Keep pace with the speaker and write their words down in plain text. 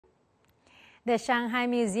The Shanghai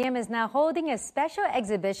Museum is now holding a special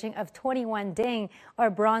exhibition of 21 ding,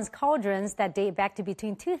 or bronze cauldrons, that date back to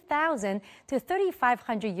between 2,000 to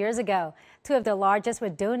 3,500 years ago. Two of the largest were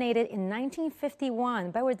donated in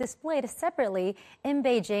 1951, but were displayed separately in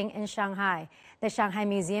Beijing and Shanghai. The Shanghai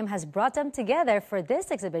Museum has brought them together for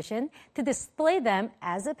this exhibition to display them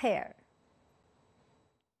as a pair.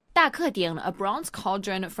 大克鼎, a bronze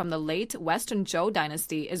cauldron from the late Western Zhou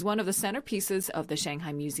dynasty, is one of the centerpieces of the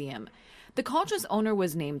Shanghai Museum. The cauldron's owner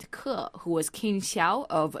was named Ke, who was King Xiao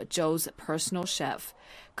of Zhou's personal chef.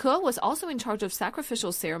 Ke was also in charge of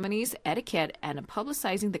sacrificial ceremonies, etiquette, and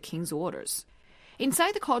publicizing the king's orders.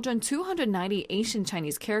 Inside the cauldron, 290 ancient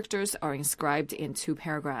Chinese characters are inscribed in 2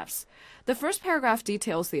 paragraphs. The first paragraph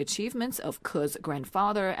details the achievements of Ke's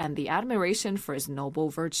grandfather and the admiration for his noble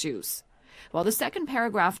virtues, while the second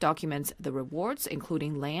paragraph documents the rewards,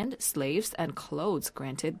 including land, slaves, and clothes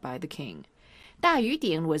granted by the king. 大禹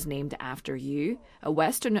鼎 was named after Yu, a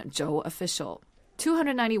Western Zhou official.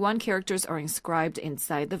 291 characters are inscribed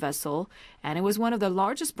inside the vessel, and it was one of the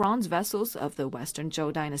largest bronze vessels of the Western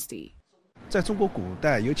Zhou dynasty. The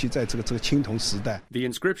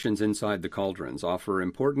inscriptions inside the cauldrons offer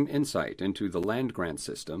important insight into the land grant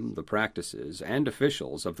system, the practices, and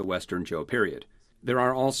officials of the Western Zhou period. There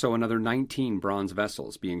are also another 19 bronze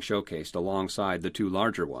vessels being showcased alongside the 2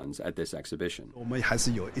 larger ones at this exhibition.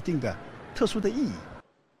 特殊的意义.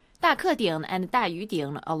 大克鼎 and 大禹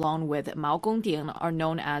鼎, along with 毛公鼎, are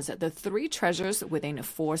known as the 3 treasures within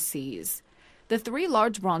 4 seas. The 3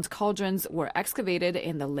 large bronze cauldrons were excavated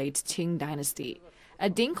in the late Qing dynasty. A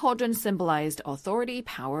ding cauldron symbolized authority,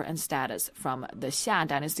 power, and status from the Xia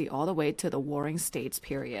dynasty all the way to the Warring States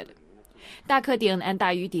period. 大克鼎 and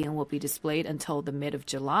大禹鼎 will be displayed until the mid of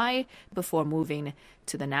July before moving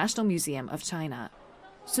to the National Museum of China.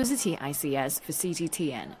 Sun Siqi, ICS for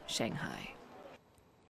CGTN, Shanghai.